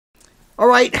All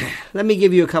right, let me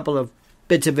give you a couple of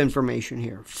bits of information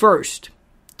here. First,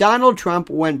 Donald Trump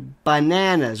went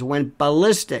bananas, went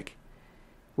ballistic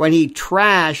when he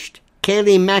trashed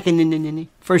Kayleigh McEnany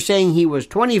for saying he was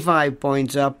 25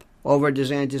 points up over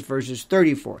DeSantis versus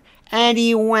 34. And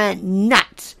he went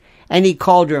nuts. And he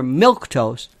called her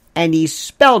Milktoast, and he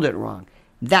spelled it wrong.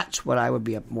 That's what I would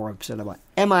be more upset about.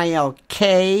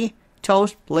 M-I-L-K,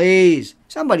 toast, please.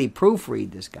 Somebody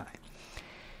proofread this guy.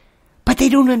 But they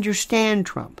don't understand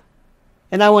Trump.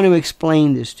 And I want to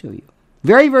explain this to you.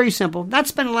 Very, very simple. Not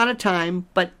spend a lot of time,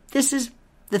 but this is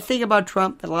the thing about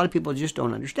Trump that a lot of people just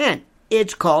don't understand.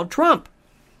 It's called Trump.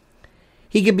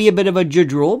 He could be a bit of a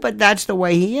judrule, but that's the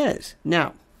way he is.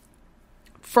 Now,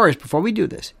 first, before we do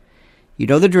this, you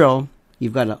know the drill.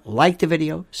 You've got to like the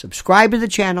video, subscribe to the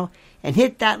channel, and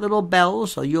hit that little bell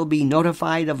so you'll be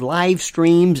notified of live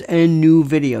streams and new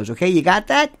videos. Okay, you got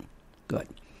that? Good.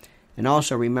 And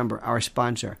also remember our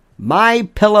sponsor,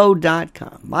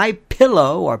 MyPillow.com.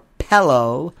 MyPillow or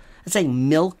Pillow. That's like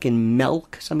milk and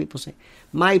milk, some people say.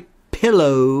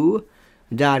 MyPillow.com.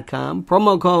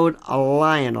 Promo code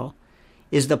Lionel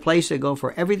is the place to go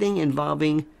for everything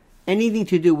involving anything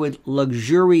to do with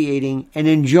luxuriating and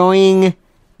enjoying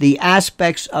the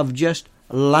aspects of just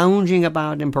lounging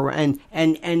about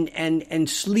and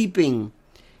sleeping,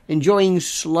 enjoying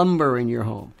slumber in your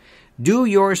home. Do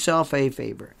yourself a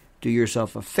favor. Do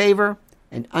yourself a favor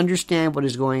and understand what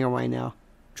is going on right now.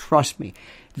 Trust me.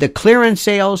 The clearance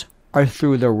sales are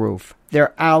through the roof.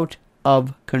 They're out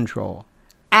of control.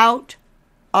 Out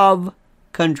of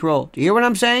control. Do you hear what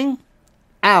I'm saying?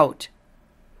 Out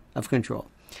of control.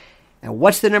 And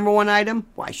what's the number one item?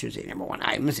 Well, I should say number one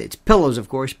item. It's pillows, of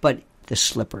course, but the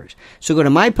slippers. So go to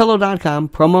MyPillow.com,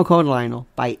 promo code Lionel.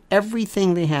 Buy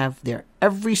everything they have there.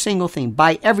 Every single thing.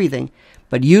 Buy everything.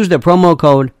 But use the promo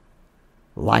code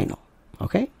Lionel.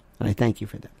 Okay? And I thank you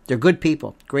for that. They're good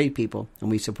people, great people, and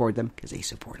we support them because they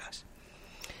support us.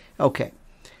 Okay.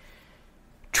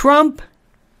 Trump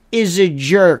is a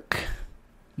jerk.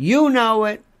 You know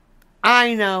it.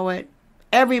 I know it.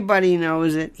 Everybody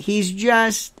knows it. He's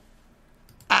just...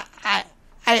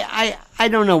 I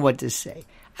don't know what to say.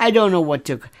 I don't know what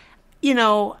to... You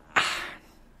know,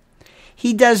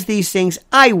 he does these things.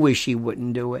 I wish he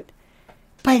wouldn't do it.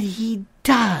 But he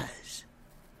does.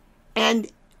 And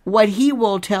what he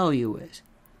will tell you is,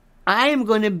 I am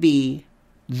going to be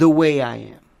the way I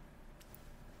am.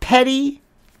 Petty,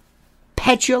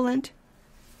 petulant,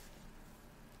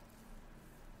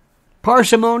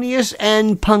 parsimonious,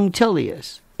 and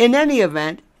punctilious. In any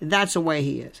event, that's the way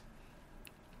he is.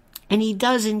 And he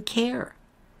doesn't care.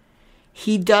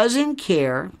 He doesn't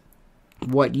care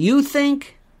what you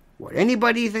think, what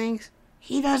anybody thinks.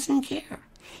 He doesn't care.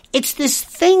 It's this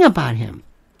thing about him.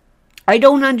 I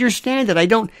don't understand it.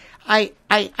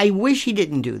 I wish he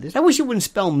didn't do this. I wish he wouldn't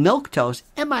spell Milktoast.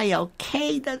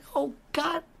 M-I-L-K. That, oh,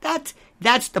 God, that's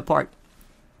the part.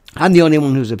 I'm the only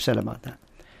one who's upset about that.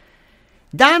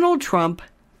 Donald Trump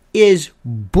is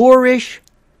boorish,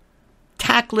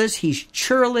 tactless, he's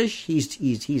churlish,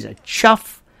 he's a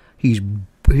chuff, he's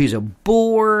a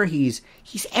bore, he's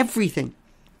everything.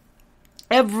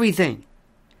 Everything.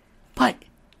 But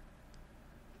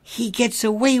he gets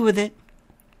away with it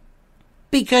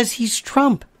because he's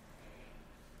Trump.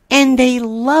 And they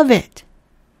love it.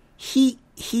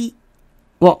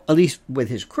 Well, at least with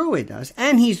his crew he does.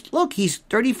 And he's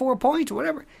 34 points or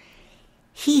whatever.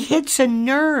 He hits a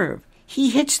nerve. He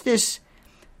hits this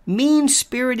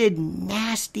mean-spirited,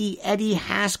 nasty Eddie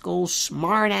Haskell,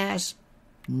 smart-ass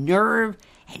nerve,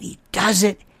 and he does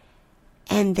it,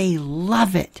 and they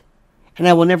love it. And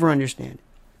I will never understand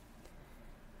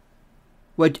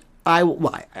it. I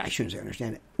shouldn't say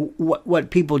understand it. What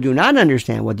people do not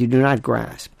understand, what they do not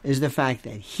grasp, is the fact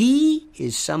that he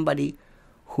is somebody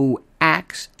who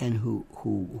acts and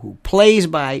who plays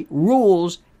by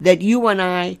rules that you and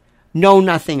I know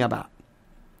nothing about.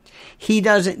 He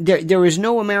doesn't. There is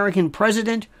no American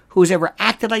president who's ever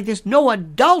acted like this. No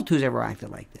adult who's ever acted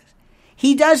like this.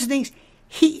 He does things.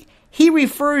 He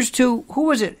refers to, who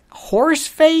was it?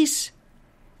 Horseface.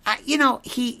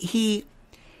 He.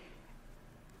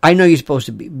 I know you're supposed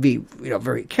to be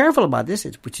very careful about this,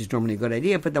 which is normally a good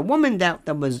idea. But the woman that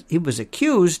he was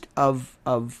accused of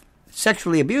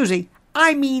sexually abusing,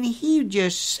 I mean, he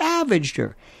just savaged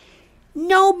her.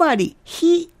 Nobody.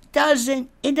 It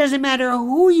doesn't matter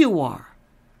who you are.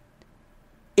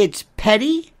 It's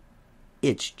petty,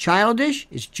 it's childish,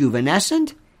 it's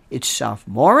juvenescent, it's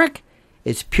sophomoric,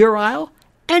 it's puerile,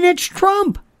 and it's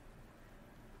Trump.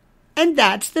 And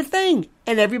that's the thing.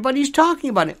 And everybody's talking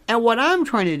about it. And what I'm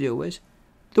trying to do is,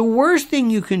 the worst thing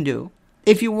you can do,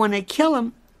 if you want to kill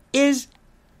him, is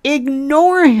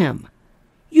ignore him.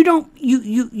 You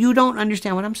don't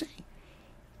understand what I'm saying.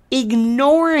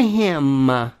 Ignore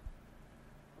him.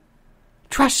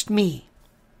 Trust me.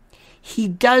 He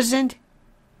doesn't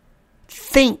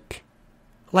think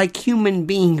like human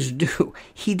beings do.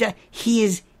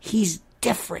 He's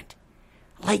different.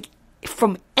 Like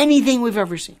from anything we've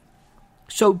ever seen.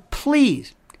 So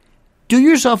please, do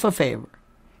yourself a favor.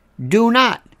 Do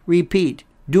not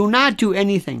do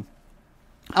anything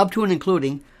up to and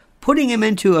including putting him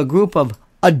into a group of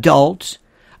adults,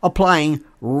 applying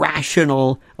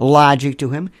rational logic to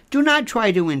him. Do not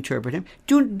try to interpret him.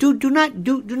 Do not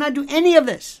do any of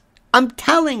this. I'm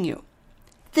telling you,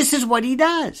 this is what he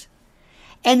does.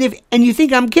 And you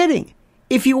think I'm kidding.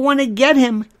 If you want to get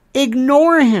him,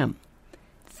 ignore him.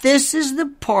 This is the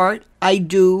part I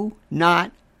do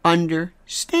not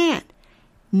understand.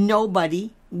 Nobody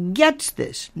gets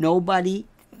this. Nobody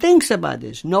thinks about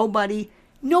this.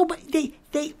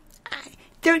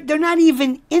 They're not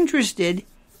even interested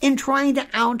in trying to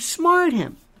outsmart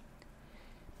him.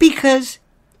 Because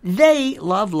they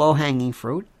love low-hanging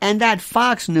fruit, and that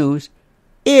Fox News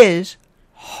is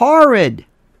horrid.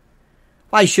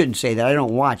 Well, I shouldn't say that. I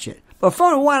don't watch it. But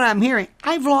from what I'm hearing,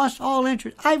 I've lost all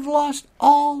interest. I've lost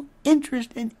all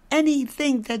interest in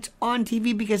anything that's on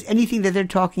TV because anything that they're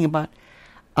talking about,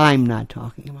 I'm not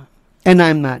talking about. And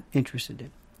I'm not interested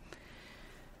in.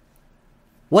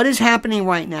 What is happening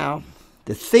right now,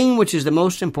 the thing which is the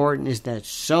most important is that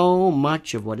so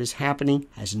much of what is happening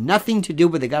has nothing to do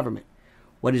with the government.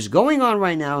 What is going on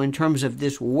right now in terms of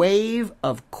this wave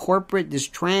of corporate, this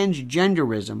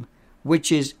transgenderism,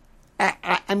 which is,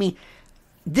 I mean,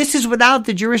 this is without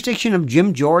the jurisdiction of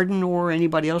Jim Jordan or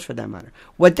anybody else for that matter.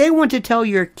 What they want to tell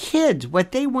your kids,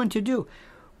 what they want to do.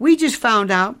 We just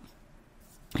found out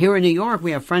here in New York,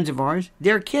 we have friends of ours,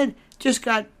 their kid just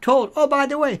got told, oh, by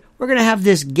the way, we're going to have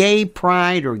this gay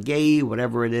pride or gay,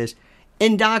 whatever it is,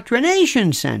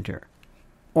 indoctrination center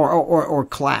or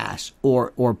class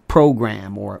or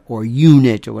program or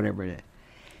unit or whatever it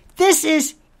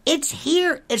is. It's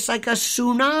here. It's like a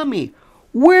tsunami.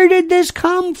 Where did this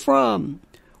come from?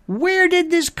 Where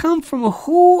did this come from?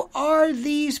 Who are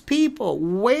these people?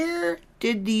 Where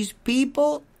did these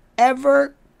people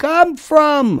ever come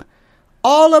from?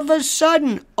 All of a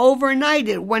sudden, overnight,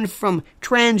 it went from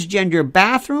transgender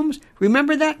bathrooms.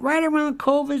 Remember that? Right around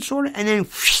COVID, sort of. And then,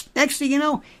 next thing you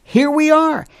know, here we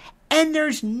are. And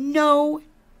there's no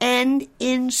end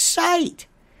in sight.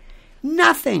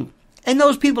 Nothing. And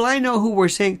those people I know who were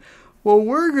saying, well,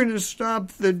 we're going to stop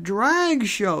the drag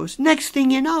shows. Next thing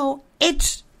you know,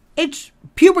 it's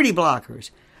puberty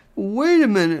blockers. Wait a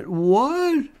minute,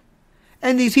 what?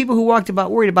 And these people who walked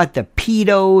about worried about the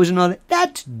pedos and all that,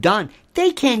 that's done.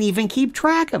 They can't even keep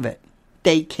track of it.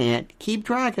 They can't keep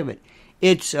track of it.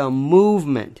 It's a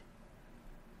movement.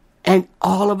 And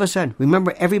all of a sudden,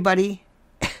 remember everybody?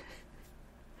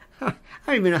 I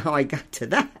don't even know how I got to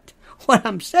that. What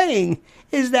I'm saying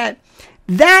is that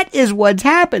is what's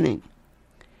happening.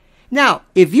 Now,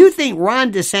 if you think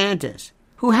Ron DeSantis,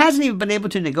 who hasn't even been able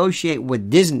to negotiate with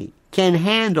Disney, can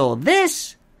handle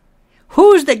this,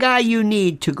 who's the guy you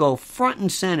need to go front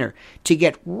and center to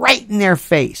get right in their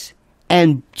face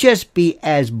and just be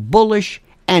as bullish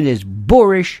and as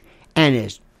boorish and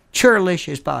as churlish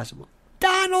as possible?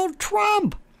 Donald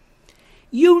Trump.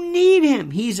 You need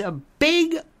him. He's a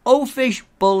big, oafish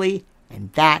bully,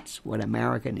 and that's what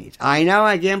America needs. I know,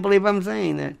 I can't believe I'm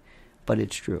saying that, but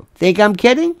it's true. Think I'm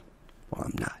kidding? Well,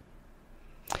 I'm not.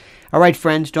 All right,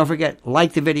 friends, don't forget,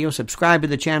 like the video, subscribe to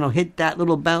the channel, hit that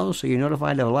little bell so you're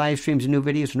notified of live streams and new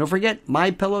videos. And don't forget,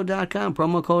 mypillow.com,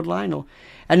 promo code Lionel.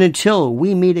 And until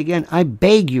we meet again, I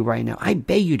beg you right now, I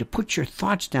beg you to put your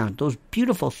thoughts down, those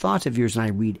beautiful thoughts of yours, and I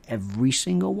read every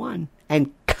single one,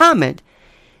 and comment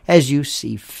as you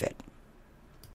see fit.